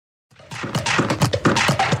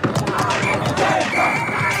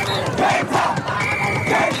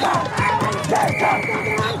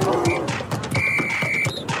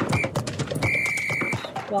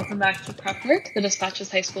Welcome back to Prep Work, the Dispatches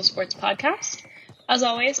High School Sports Podcast. As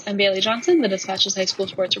always, I'm Bailey Johnson, the Dispatches High School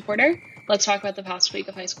Sports reporter. Let's talk about the past week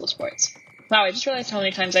of high school sports. Wow, I just realized how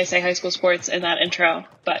many times I say high school sports in that intro,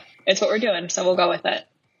 but it's what we're doing, so we'll go with it.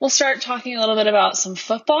 We'll start talking a little bit about some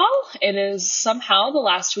football. It is somehow the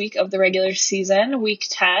last week of the regular season, week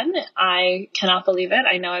 10. I cannot believe it.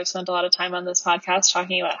 I know I've spent a lot of time on this podcast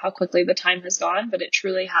talking about how quickly the time has gone, but it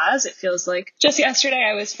truly has. It feels like just yesterday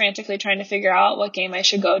I was frantically trying to figure out what game I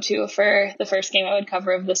should go to for the first game I would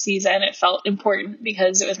cover of the season. It felt important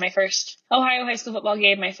because it was my first Ohio high school football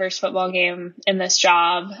game, my first football game in this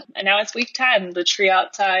job. And now it's week 10. The tree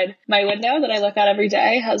outside my window that I look at every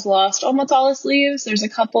day has lost almost all its leaves. There's a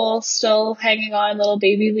couple still hanging on, little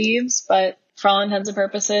baby leaves, but for all intents and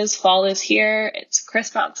purposes, fall is here. It's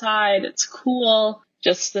crisp outside. It's cool.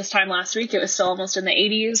 Just this time last week, it was still almost in the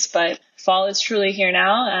 80s, but fall is truly here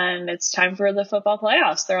now, and it's time for the football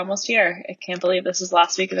playoffs. They're almost here. I can't believe this is the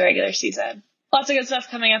last week of the regular season. Lots of good stuff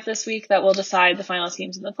coming up this week that will decide the final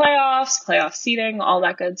teams in the playoffs, playoff seeding, all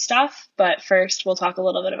that good stuff. But first, we'll talk a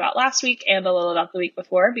little bit about last week and a little about the week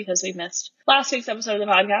before because we missed last week's episode of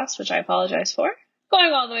the podcast, which I apologize for.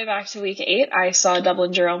 Going all the way back to week 8, I saw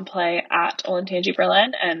Dublin Jerome play at Olentangy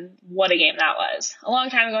Berlin, and what a game that was. A long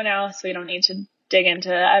time ago now, so we don't need to dig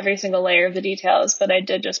into every single layer of the details, but I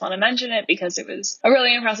did just want to mention it because it was a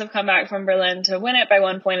really impressive comeback from Berlin to win it by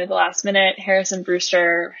 1 point at the last minute. Harrison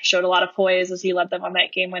Brewster showed a lot of poise as he led them on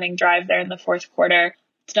that game-winning drive there in the fourth quarter.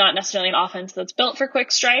 It's not necessarily an offense that's built for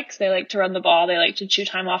quick strikes. They like to run the ball. They like to chew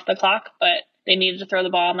time off the clock, but they needed to throw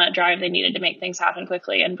the ball on that drive. They needed to make things happen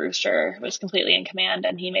quickly, and Brewster was completely in command,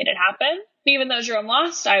 and he made it happen. Even though Jerome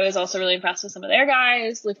lost, I was also really impressed with some of their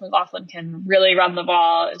guys. Luke McLaughlin can really run the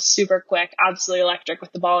ball, is super quick, absolutely electric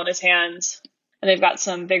with the ball in his hands. And they've got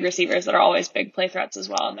some big receivers that are always big play threats as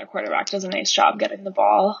well, and their quarterback does a nice job getting the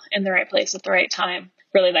ball in the right place at the right time.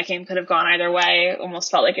 Really, that game could have gone either way. It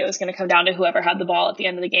almost felt like it was going to come down to whoever had the ball at the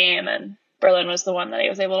end of the game, and Berlin was the one that he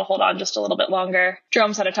was able to hold on just a little bit longer.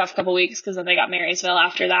 Jerome's had a tough couple weeks because then they got Marysville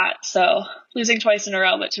after that. So losing twice in a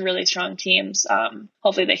row, but to really strong teams.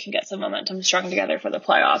 Hopefully they can get some momentum strung together for the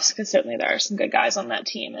playoffs because certainly there are some good guys on that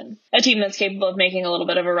team and a team that's capable of making a little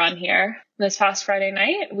bit of a run here. This past Friday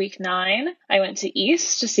night, week 9, I went to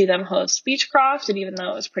East to see them host Beechcroft. And even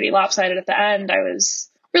though it was pretty lopsided at the end, I was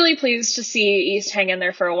really pleased to see East hang in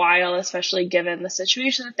there for a while, especially given the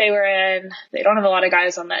situation that they were in. They don't have a lot of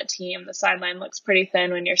guys on that team. The sideline looks pretty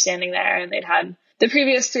thin when you're standing there, and they'd had the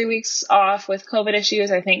previous 3 weeks off with COVID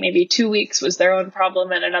issues. I think maybe 2 weeks was their own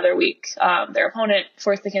problem, and another week their opponent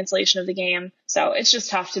forced the cancellation of the game. So it's just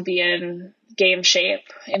tough to be in game shape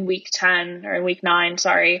in week 10 or in week 9,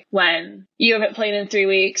 when you haven't played in 3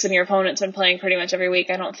 weeks and your opponent's been playing pretty much every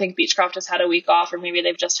week. I don't think Beechcroft has had a week off, or maybe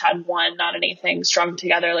they've just had one, not anything strung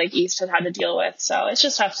together like East has had to deal with. So it's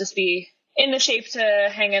just tough to be in the shape to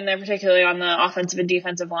hang in there, particularly on the offensive and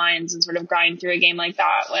defensive lines, and sort of grind through a game like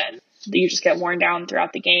that when you just get worn down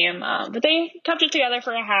throughout the game. But they kept it together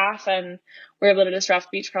for a half and were able to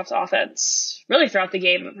disrupt Beechcroft's offense really throughout the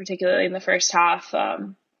game, but particularly in the first half.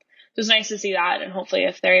 It was nice to see that, and hopefully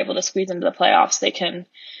if they're able to squeeze into the playoffs, they can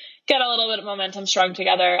get a little bit of momentum strung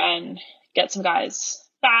together and get some guys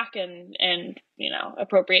back and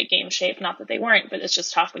appropriate game shape. Not that they weren't, but it's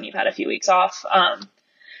just tough when you've had a few weeks off.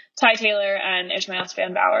 Ty Taylor and Ishmael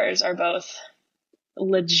Span Bowers are both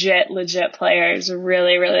legit players,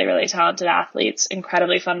 really, really, really talented athletes,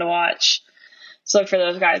 incredibly fun to watch. So look for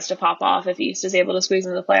those guys to pop off if East is able to squeeze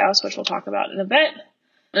into the playoffs, which we'll talk about in a bit.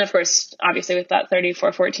 And of course, obviously with that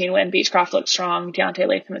 34-14 win, Beechcroft looked strong. Deontay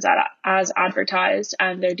Latham is as advertised,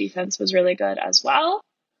 and their defense was really good as well.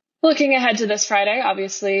 Looking ahead to this Friday,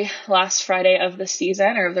 obviously last Friday of the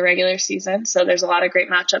season, or of the regular season, so there's a lot of great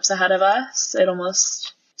matchups ahead of us. It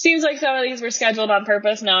almost seems like some of these were scheduled on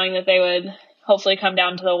purpose, knowing that they would hopefully come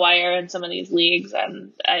down to the wire in some of these leagues,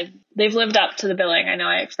 and they've lived up to the billing. I know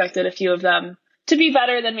I expected a few of them to be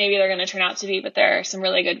better than maybe they're going to turn out to be, but there are some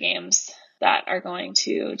really good games that are going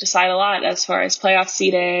to decide a lot as far as playoff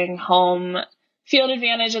seeding, home field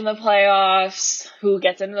advantage in the playoffs, who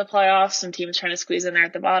gets into the playoffs, some teams trying to squeeze in there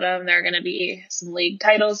at the bottom. There are going to be some league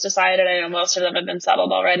titles decided. I know most of them have been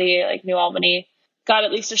settled already, like New Albany got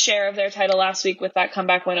at least a share of their title last week with that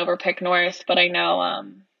comeback win over Pick North, but I know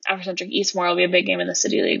Afrocentric Eastmore will be a big game in the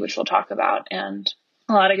City League, which we'll talk about, and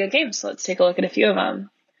a lot of good games. So let's take a look at a few of them.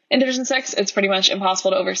 In Division 6, it's pretty much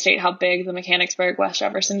impossible to overstate how big the Mechanicsburg-West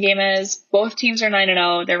Jefferson game is. Both teams are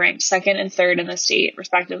 9-0. They're ranked 2nd and 3rd in the state,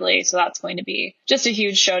 respectively, so that's going to be just a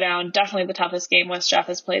huge showdown. Definitely the toughest game West Jeff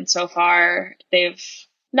has played so far. They've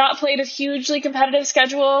not played a hugely competitive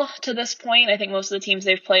schedule to this point. I think most of the teams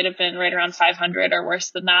they've played have been right around 500 or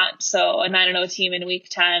worse than that. So a 9-0 team in week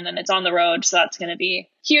 10, and it's on the road. So that's going to be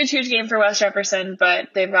a huge game for West Jefferson, but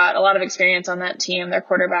they've got a lot of experience on that team. Their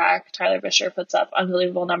quarterback, Tyler Fisher, puts up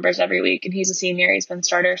unbelievable numbers every week, and he's a senior. He's been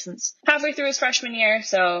starter since halfway through his freshman year.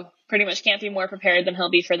 So pretty much can't be more prepared than he'll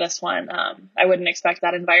be for this one. I wouldn't expect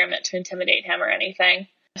that environment to intimidate him or anything.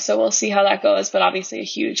 So we'll see how that goes, but obviously a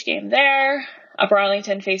huge game there. Upper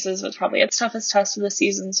Arlington faces what's probably its toughest test of the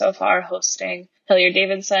season so far, hosting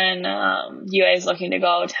Hilliard-Davidson. UA is looking to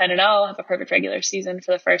go 10-0, have a perfect regular season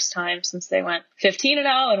for the first time since they went 15-0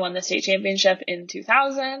 and won the state championship in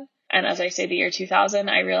 2000. And as I say the year 2000,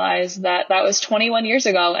 I realized that was 21 years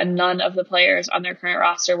ago, and none of the players on their current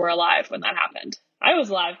roster were alive when that happened. I was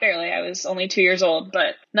alive, barely. I was only 2 years old,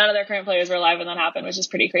 but none of their current players were alive when that happened, which is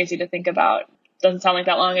pretty crazy to think about. Doesn't sound like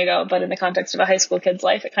that long ago, but in the context of a high school kid's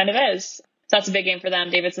life, it kind of is. So that's a big game for them.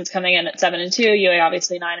 Davidson's coming in at 7-2, UA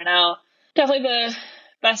obviously 9-0. Definitely the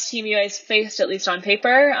best team UA's faced, at least on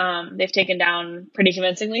paper. They've taken down pretty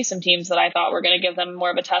convincingly some teams that I thought were going to give them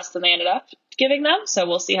more of a test than they ended up giving them. So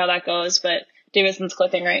we'll see how that goes. But Davidson's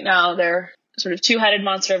clicking right now. They're sort of two-headed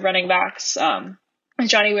monster of running backs.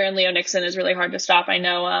 Johnny Weir and Leo Nixon is really hard to stop. I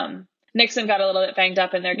know Nixon got a little bit banged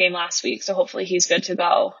up in their game last week, so hopefully he's good to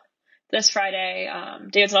go this Friday.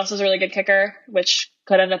 Davidson also is a really good kicker, which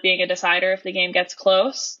could end up being a decider if the game gets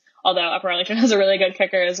close. Although Upper Arlington has a really good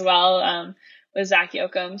kicker as well, with Zach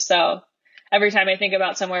Yoakum. So every time I think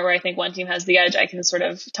about somewhere where I think one team has the edge, I can sort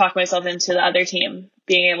of talk myself into the other team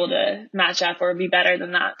being able to match up or be better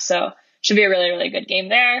than that. So should be a really, really good game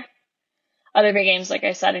there. Other big games, like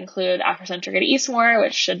I said, include Afrocentric at Eastmoor,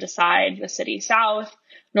 which should decide the city south.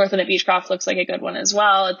 Northland at Beechcroft looks like a good one as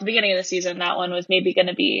well. At the beginning of the season, that one was maybe going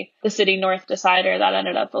to be the city north decider. That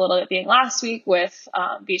ended up a little bit being last week with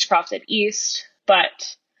Beechcroft at East,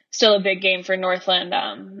 but still a big game for Northland.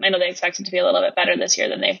 I know they expected to be a little bit better this year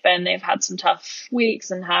than they've been. They've had some tough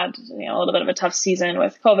weeks and had a little bit of a tough season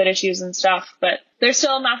with COVID issues and stuff, but they're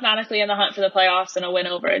still mathematically in the hunt for the playoffs, and a win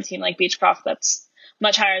over a team like Beechcroft that's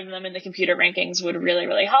much higher than them in the computer rankings would really,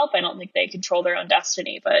 really help. I don't think they control their own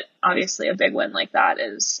destiny, but obviously a big win like that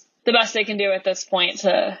is the best they can do at this point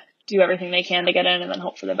to do everything they can to get in and then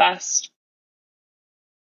hope for the best.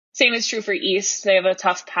 Same is true for East. They have a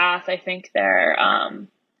tough path. I think they're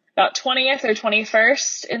about 20th or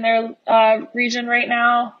 21st in their region right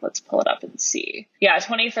now. Let's pull it up and see. Yeah,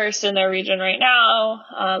 21st in their region right now.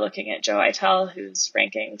 Looking at Joe Itel, whose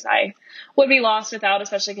rankings I would be lost without,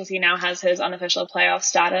 especially because he now has his unofficial playoff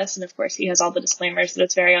status. And of course, he has all the disclaimers that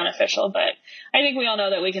it's very unofficial. But I think we all know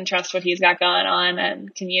that we can trust what he's got going on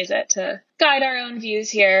and can use it to guide our own views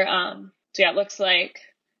here. So yeah, it looks like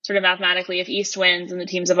sort of mathematically, if East wins and the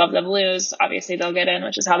teams above them lose, obviously they'll get in,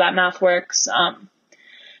 which is how that math works.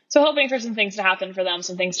 So hoping for some things to happen for them,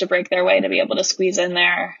 some things to break their way to be able to squeeze in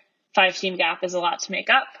there. 5-team gap is a lot to make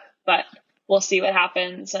up, but we'll see what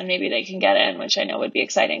happens, and maybe they can get in, which I know would be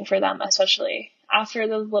exciting for them, especially after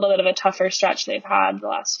the little bit of a tougher stretch they've had the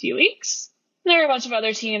last few weeks. There are a bunch of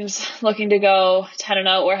other teams looking to go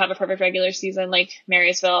 10-0 or have a perfect regular season, like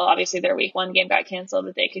Marysville. Obviously, their week 1 game got canceled,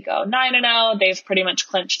 but they could go 9-0. They've pretty much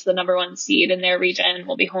clinched the number 1 seed in their region,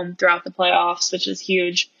 will be home throughout the playoffs, which is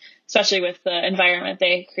huge, especially with the environment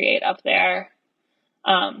they create up there.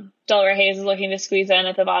 Delaware Hayes is looking to squeeze in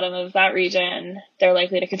at the bottom of that region. They're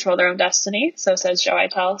likely to control their own destiny, so says Joe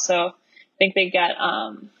Itel. So I think they get,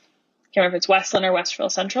 can't remember if it's Westland or Westville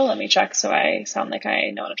Central. Let me check so I sound like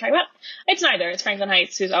I know what I'm talking about. It's neither. It's Franklin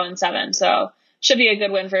Heights, who's 0-7. So should be a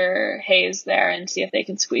good win for Hayes there, and see if they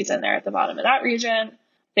can squeeze in there at the bottom of that region.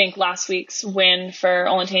 I think last week's win for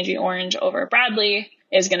Olentangy Orange over Bradley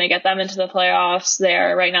is going to get them into the playoffs.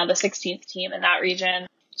 They're right now the 16th team in that region.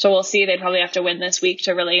 So we'll see. They'd probably have to win this week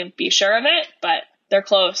to really be sure of it, but they're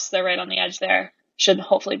close. They're right on the edge there. Should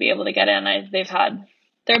hopefully be able to get in.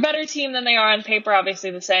 They're a better team than they are on paper.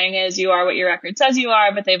 Obviously, the saying is you are what your record says you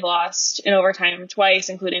are, but they've lost in overtime twice,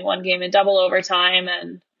 including one game in double overtime.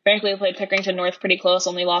 And frankly, played Pickerington North pretty close,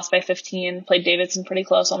 only lost by 15. Played Davidson pretty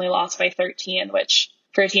close, only lost by 13, which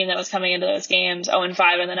for a team that was coming into those games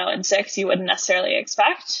 0-5 and then 0-6, you wouldn't necessarily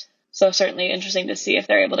expect. So certainly interesting to see if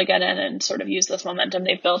they're able to get in and sort of use this momentum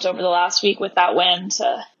they've built over the last week with that win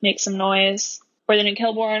to make some noise. Worthington and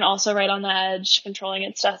Kilbourne also right on the edge, controlling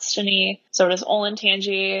its destiny. So does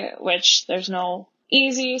Olentangy, which there's no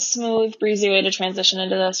easy, smooth, breezy way to transition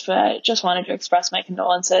into this, but I just wanted to express my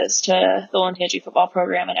condolences to the Olentangy football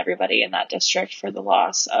program and everybody in that district for the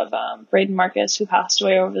loss of Braden Marcus, who passed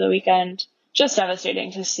away over the weekend. Just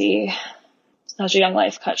devastating to see such a young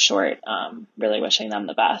life cut short. Really wishing them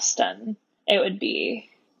the best, and it would be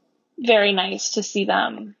very nice to see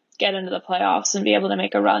them get into the playoffs and be able to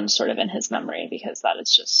make a run sort of in his memory, because that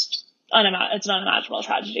is just it's an unimaginable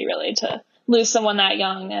tragedy, really, to lose someone that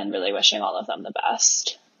young, and really wishing all of them the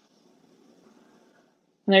best.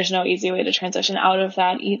 And there's no easy way to transition out of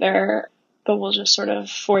that either, but we'll just sort of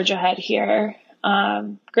forge ahead here.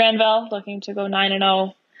 Granville looking to go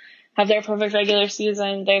 9-0, have their perfect regular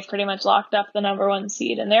season. They've pretty much locked up the number 1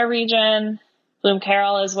 seed in their region. Bloom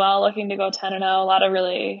Carroll as well, looking to go 10-0. A lot of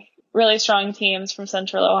really, really strong teams from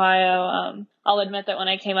Central Ohio. I'll admit that when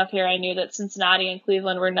I came up here, I knew that Cincinnati and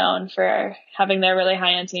Cleveland were known for having their really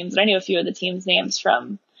high-end teams. And I knew a few of the teams' names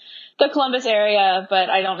from the Columbus area, but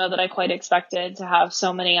I don't know that I quite expected to have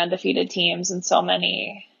so many undefeated teams and so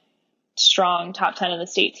many strong top 10 in the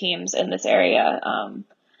state teams in this area.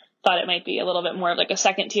 Thought it might be a little bit more of like a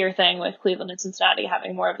second tier thing with Cleveland and Cincinnati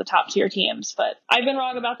having more of the top tier teams, but I've been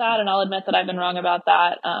wrong about that, and I'll admit that I've been wrong about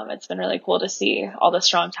that. It's been really cool to see all the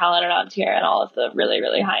strong talent around here and all of the really,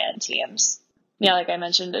 really high end teams. Yeah, like I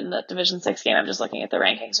mentioned in the Division 6 game, I'm just looking at the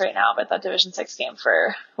rankings right now, but that Division 6 game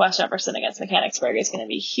for West Jefferson against Mechanicsburg is going to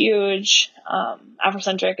be huge.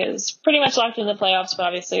 Afrocentric is pretty much locked in the playoffs, but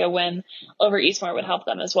obviously a win over Eastmore would help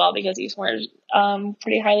them as well, because Eastmore is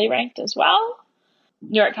pretty highly ranked as well.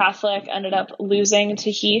 New York Catholic ended up losing to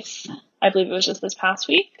Heath. I believe it was just this past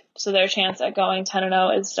week. So their chance at going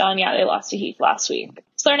 10-0 is done. Yeah, they lost to Heath last week.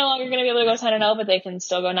 So they're no longer going to be able to go 10-0, but they can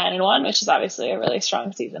still go 9-1, which is obviously a really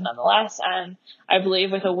strong season nonetheless. And I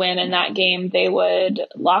believe with a win in that game, they would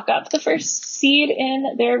lock up the first seed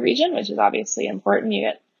in their region, which is obviously important. You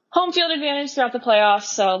get home field advantage throughout the playoffs,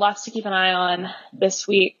 so lots to keep an eye on this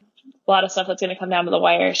week. A lot of stuff that's going to come down to the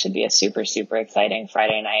wire. Should be a super, super exciting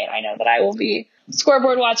Friday night. I know that I will be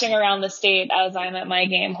scoreboard watching around the state as I'm at my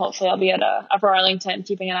game. Hopefully I'll be at Upper Arlington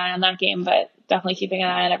keeping an eye on that game, but definitely keeping an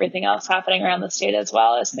eye on everything else happening around the state as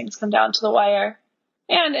well as things come down to the wire.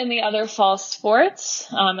 And in the other fall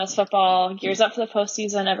sports, as football gears up for the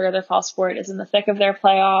postseason, every other fall sport is in the thick of their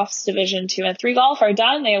playoffs. Division 2 and 3 golf are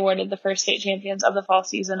done. They awarded the first state champions of the fall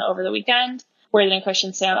season over the weekend. Worthing and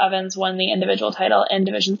Christian Sam Evans won the individual title in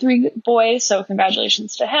Division 3 boys, so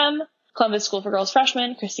congratulations to him. Columbus School for Girls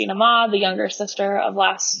freshman Christina Ma, the younger sister of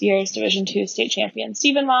last year's Division 2 state champion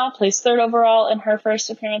Stephen Ma, placed 3rd overall in her first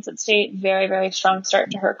appearance at state. Very, very strong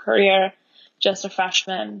start to her career. Just a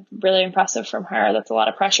freshman. Really impressive from her. That's a lot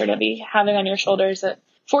of pressure to be having on your shoulders at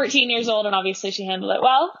 14 years old, and obviously she handled it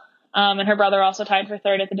well. And her brother also tied for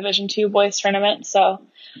 3rd at the Division 2 boys tournament. So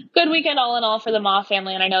good weekend all in all for the Ma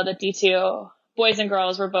family, and I know that D2 boys and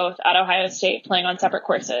girls were both at Ohio State playing on separate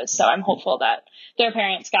courses, so I'm hopeful that their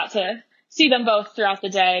parents got to see them both throughout the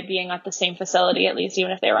day being at the same facility, at least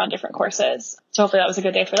even if they were on different courses. So hopefully that was a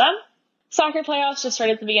good day for them. Soccer playoffs just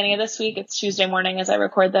started at the beginning of this week. It's Tuesday morning as I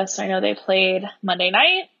record this. I know they played Monday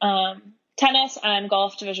night. Tennis and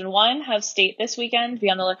golf Division 1 have state this weekend. Be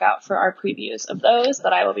on the lookout for our previews of those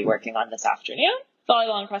that I will be working on this afternoon.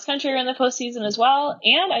 Volleyball and cross country are in the postseason as well.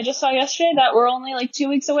 And I just saw yesterday that we're only like 2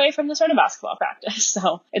 weeks away from the start of basketball practice.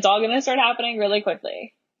 So it's all going to start happening really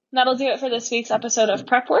quickly. And that'll do it for this week's episode of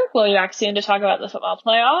Prep Work. We'll be back soon to talk about the football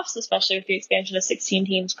playoffs, especially with the expansion to 16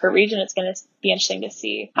 teams per region. It's going to be interesting to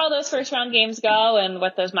see how those first round games go and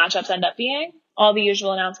what those matchups end up being. All the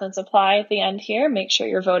usual announcements apply at the end here. Make sure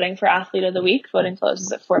you're voting for Athlete of the Week. Voting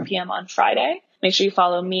closes at 4 p.m. on Friday. Make sure you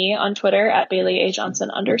follow me on Twitter at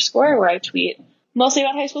 @BaileyAJohnson_, where I tweet mostly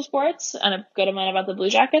about high school sports and a good amount about the Blue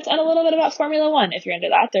Jackets and a little bit about Formula One. If you're into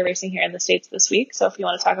that, they're racing here in the States this week. So if you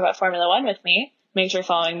want to talk about Formula One with me, make sure you're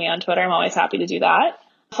following me on Twitter. I'm always happy to do that.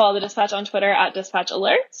 Follow the Dispatch on Twitter at Dispatch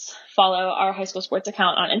Alerts. Follow our high school sports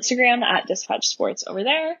account on Instagram at Dispatch Sports over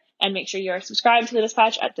there. And make sure you are subscribed to the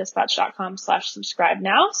Dispatch at dispatch.com/subscribe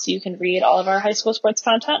now so you can read all of our high school sports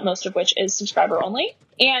content, most of which is subscriber only.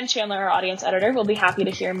 And Chandler, our audience editor, will be happy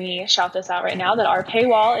to hear me shout this out right now that our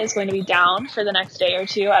paywall is going to be down for the next day or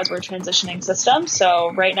two as we're transitioning systems.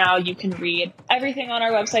 So right now you can read everything on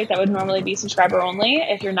our website that would normally be subscriber only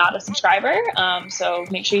if you're not a subscriber. So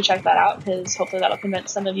make sure you check that out because hopefully that'll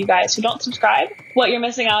convince some of you guys who don't subscribe what you're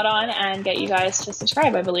missing out on and get you guys to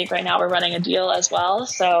subscribe. I believe right now we're running a deal as well.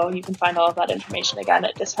 So you can find all of that information again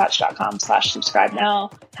at dispatch.com/subscribe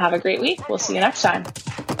now. Have a great week. We'll see you next time.